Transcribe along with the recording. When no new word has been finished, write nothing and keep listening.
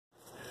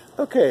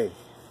Okay,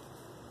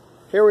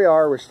 here we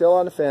are. We're still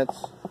on the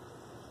fence,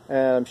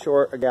 and I'm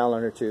short a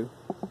gallon or two.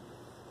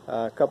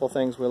 A couple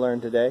things we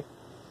learned today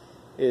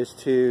is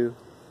to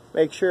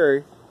make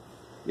sure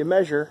you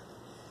measure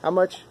how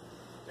much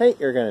paint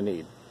you're going to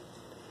need.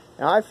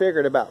 Now, I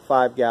figured about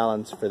 5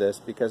 gallons for this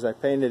because I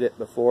painted it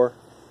before,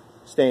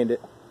 stained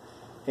it,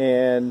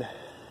 and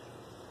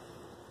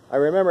I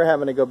remember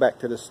having to go back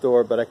to the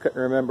store, but I couldn't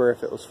remember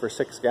if it was for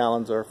 6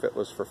 gallons or if it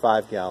was for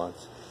 5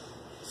 gallons.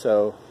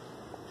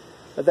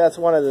 But that's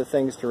one of the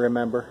things to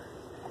remember.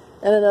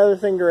 And another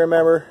thing to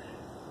remember,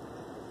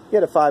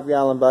 get a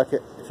 5-gallon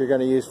bucket if you're going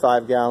to use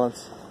 5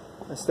 gallons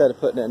instead of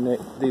putting it in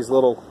these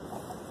little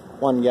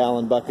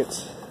 1-gallon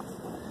buckets,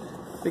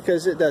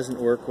 because it doesn't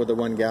work with a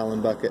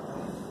 1-gallon bucket.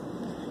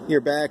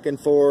 You're back and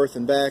forth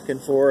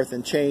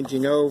and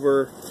changing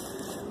over,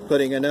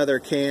 putting another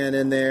can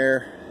in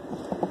there.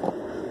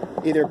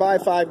 Either buy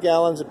 5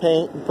 gallons of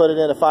paint and put it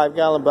in a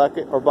 5-gallon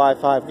bucket, or buy a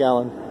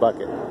 5-gallon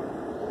bucket.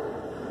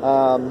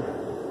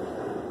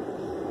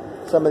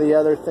 Some of the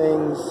other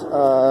things,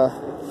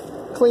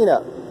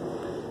 cleanup.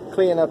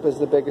 Cleanup is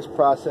the biggest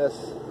process,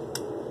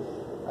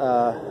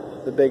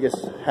 the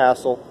biggest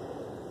hassle,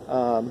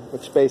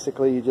 which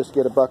basically you just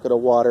get a bucket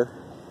of water,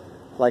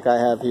 like I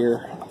have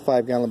here, a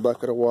 5-gallon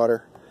bucket of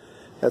water.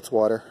 That's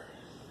water.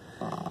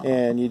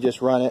 And you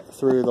just run it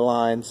through the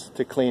lines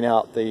to clean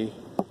out the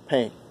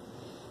paint.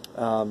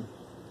 I'm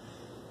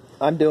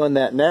doing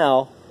that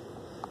now,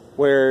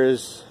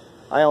 whereas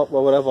I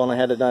would have only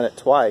had to done it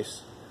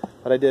twice.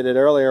 But I did it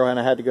earlier when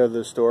I had to go to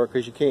the store,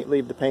 because you can't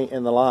leave the paint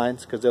in the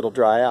lines because it'll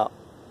dry out.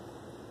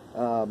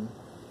 And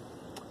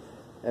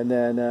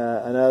then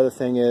another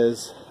thing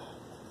is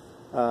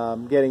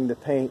getting the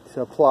paint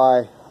to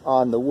apply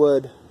on the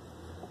wood.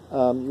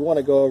 You want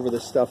to go over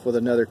this stuff with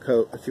another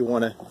coat if you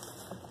want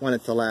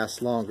it to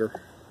last longer.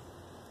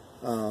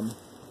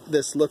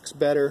 This looks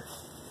better,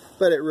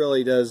 but it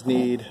really does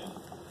need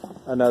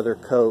another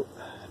coat,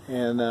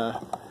 and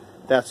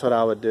that's what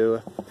I would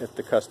do if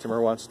the customer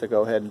wants to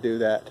go ahead and do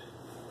that.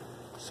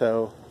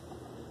 So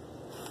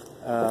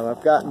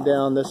I've gotten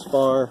down this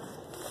far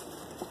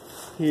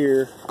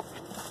here.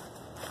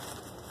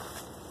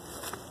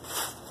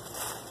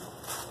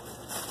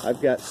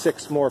 I've got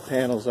 6 more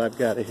panels I've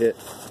got to hit,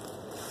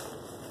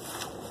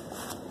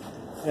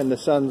 and the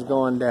sun's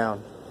going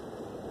down.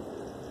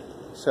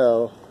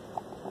 So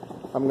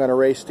I'm going to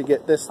race to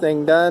get this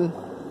thing done.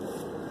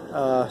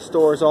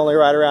 Store's only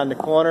right around the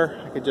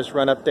corner. I could just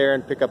run up there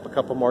and pick up a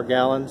couple more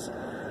gallons,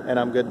 and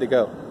I'm good to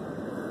go.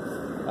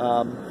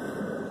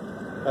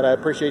 But I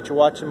appreciate you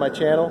watching my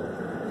channel,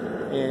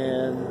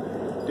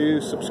 and do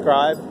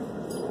subscribe,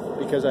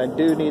 because I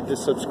do need the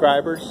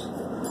subscribers.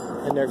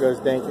 And there goes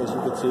Dank, as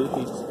you can see.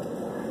 He's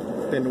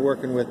been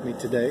working with me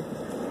today.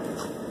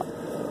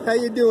 How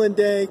you doing,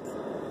 Dank?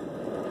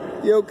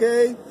 You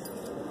okay?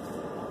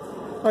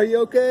 Are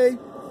you okay?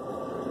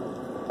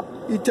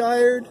 You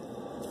tired?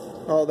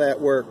 All that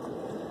work.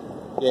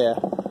 Yeah,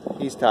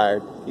 he's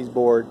tired. He's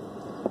bored.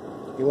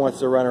 He wants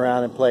to run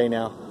around and play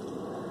now.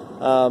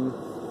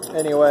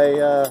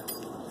 Anyway,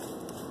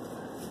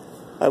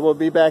 I will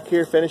be back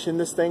here finishing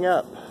this thing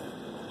up.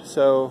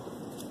 So,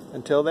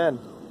 until then,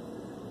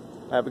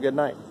 have a good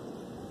night.